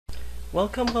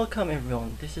Welcome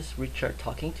everyone. This is Richard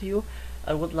talking to you.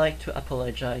 I would like to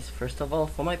apologize first of all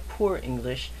for my poor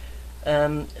English.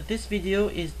 This video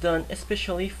is done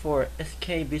especially for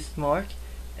SK Bismarck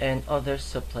and other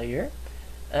sub-player.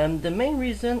 The main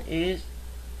reason is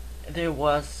there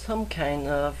was some kind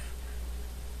of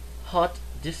hot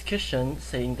discussion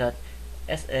saying that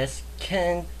SS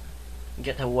can't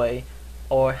get away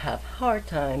or have hard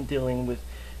time dealing with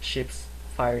ships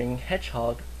firing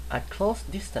Hedgehog at close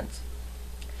distance.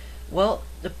 Well,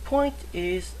 the point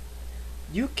is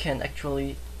you can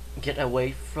actually get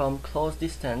away from close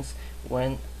distance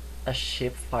when a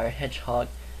ship fire Hedgehog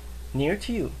near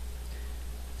to you.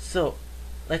 So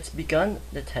let's begin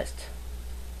the test.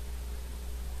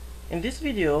 In this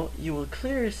video you will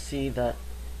clearly see that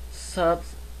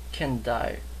subs can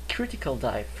critical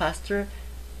dive faster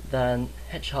than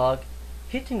Hedgehog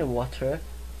hitting the water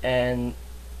and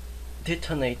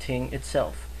detonating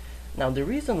itself. Now the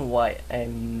reason why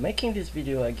I'm making this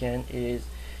video again is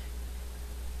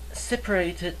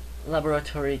separated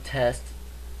laboratory test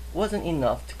wasn't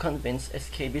enough to convince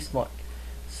SK Bismarck.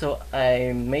 So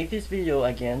I made this video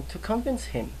again to convince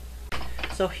him.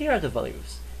 So here are the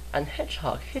values. An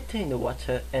Hedgehog hitting the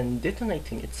water and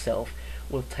detonating itself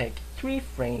will take 3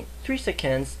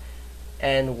 seconds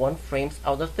and 1 frames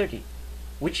out of 30,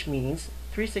 which means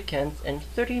 3 seconds and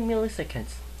 30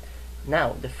 milliseconds.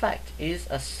 Now the fact is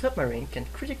a submarine can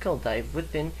critical dive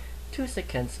within 2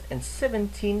 seconds and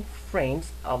 17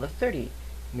 frames out of 30,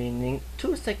 meaning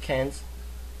 2 seconds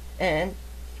and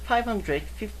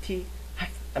 560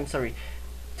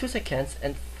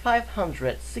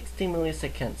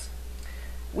 milliseconds,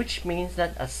 which means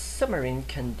that a submarine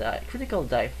can critical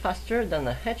dive faster than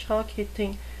a Hedgehog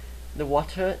hitting the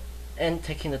water and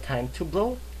taking the time to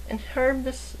blow and harm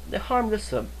the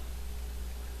sub.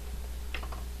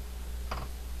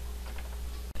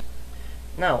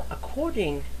 Now,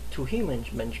 according to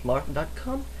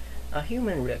humanbenchmark.com, a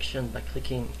human reaction by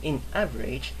clicking in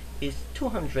average is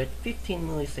 215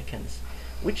 milliseconds,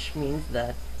 which means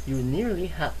that you nearly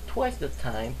have twice the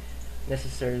time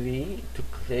necessarily to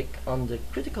click on the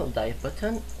critical dive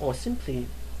button or simply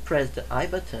press the I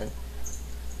button,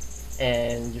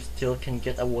 and you still can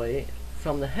get away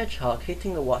from the Hedgehog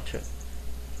hitting the water.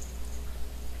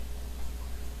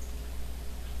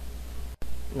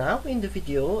 Now in the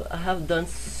video I have done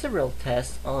several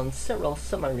tests on several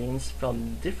submarines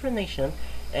from different nations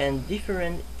and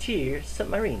different tier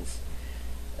submarines.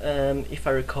 If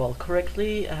I recall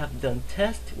correctly, I have done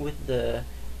tests with the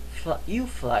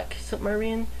U-Flak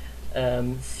submarine,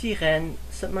 Sirène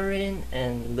submarine,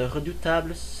 and Le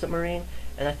Redoutable submarine,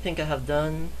 and I think I have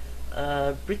done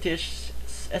British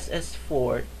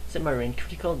SS4 submarine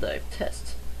critical dive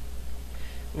test.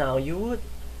 Now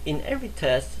in every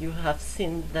test you have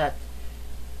seen that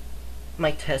my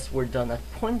tests were done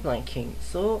at point blanking,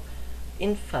 so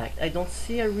in fact I don't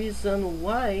see a reason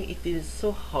why it is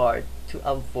so hard to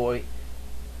avoid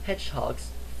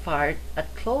Hedgehogs fired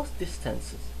at close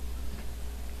distances.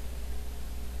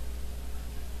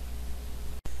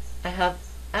 I have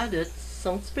added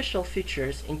some special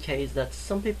features in case that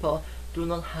some people do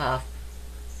not have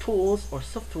tools or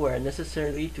software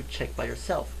necessarily to check by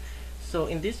yourself. So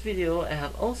in this video I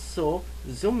have also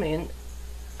zoomed in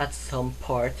at some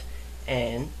part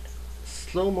and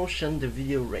slow motion the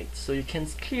video rate, so you can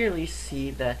clearly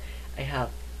see that I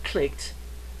have clicked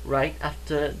right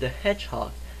after the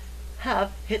Hedgehog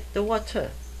have hit the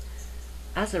water.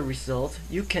 As a result,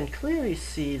 you can clearly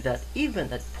see that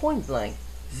even at point blank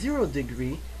 0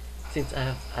 degree, since I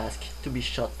have asked to be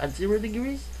shot at 0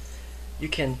 degrees, you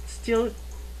can still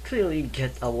clearly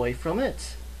get away from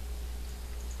it.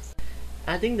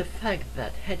 Adding the fact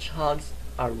that Hedgehogs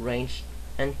are ranged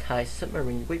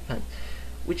anti-submarine weapon,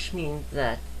 which means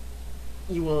that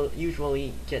you will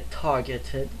usually get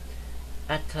targeted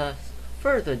at a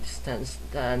further distance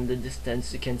than the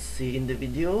distance you can see in the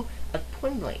video at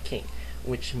point blanking,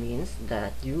 which means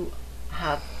that you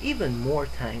have even more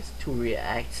times to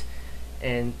react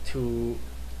and to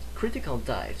critical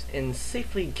dives and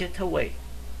safely get away.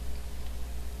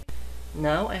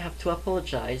 Now I have to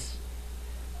apologize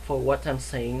for what I'm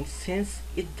saying, since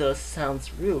it does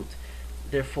sound rude.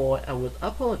 Therefore I would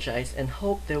apologize and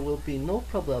hope there will be no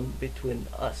problem between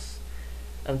us.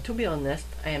 To be honest,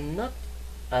 I am not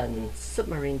a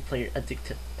submarine player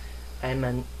addicted. I am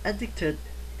an addicted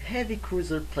heavy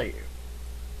cruiser player.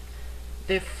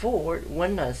 Therefore,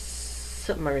 when a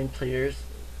submarine player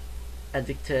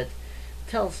addicted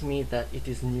tells me that it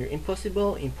is near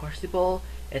impossible,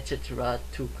 etc.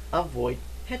 to avoid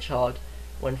Hedgehog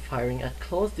when firing at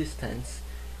close distance,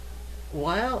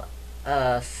 while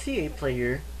a CA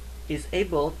player is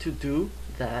able to do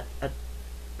that at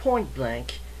point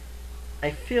blank,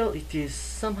 I feel it is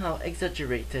somehow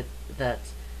exaggerated that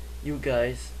you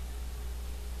guys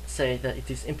say that it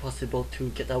is impossible to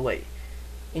get away.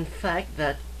 In fact,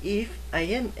 that if I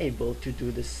am able to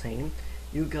do the same,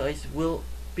 you guys will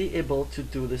be able to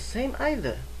do the same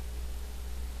either.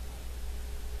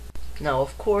 Now,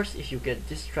 of course, if you get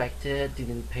distracted,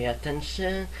 didn't pay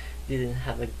attention, didn't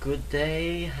have a good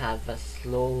day, have a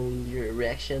slow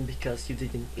reaction because you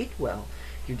didn't eat well,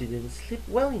 you didn't sleep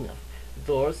well enough,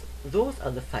 those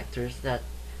are the factors that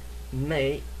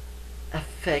may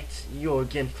affect your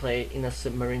gameplay in a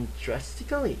submarine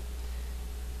drastically.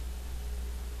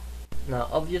 Now,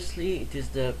 obviously, it is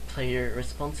the player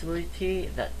responsibility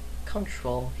that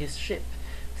control his ship,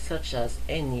 such as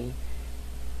any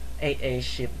AA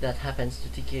ship that happens to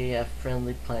TK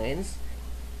friendly planes,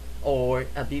 or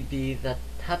a BB that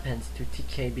happens to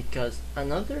TK because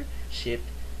another ship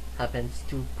happens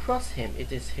to cross him.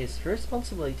 It is his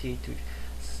responsibility to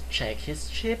check his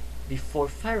ship before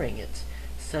firing it,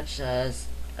 such as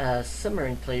a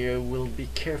submarine player will be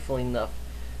careful enough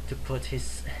to put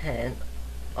his hand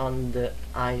on the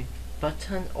I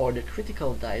button or the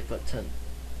critical dive button.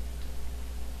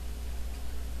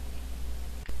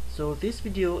 So this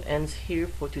video ends here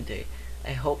for today.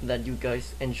 I hope that you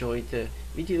guys enjoyed the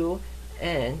video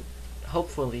and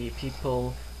hopefully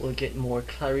people will get more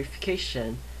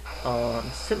clarification on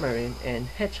Submarine and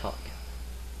Hedgehog.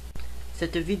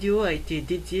 Cette vidéo a été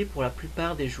dédiée pour la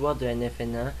plupart des joueurs de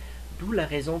NFNA, d'où la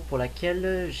raison pour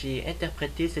laquelle j'ai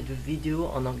interprété cette vidéo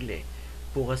en anglais.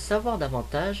 Pour savoir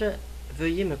davantage,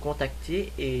 veuillez me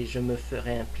contacter et je me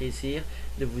ferai un plaisir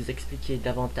de vous expliquer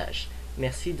davantage.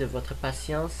 Merci de votre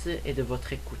patience et de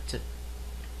votre écoute.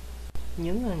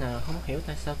 Những người nào không hiểu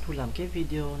tại sao tôi làm cái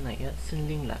video này xin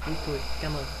liên lạc với tôi.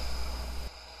 Cảm ơn.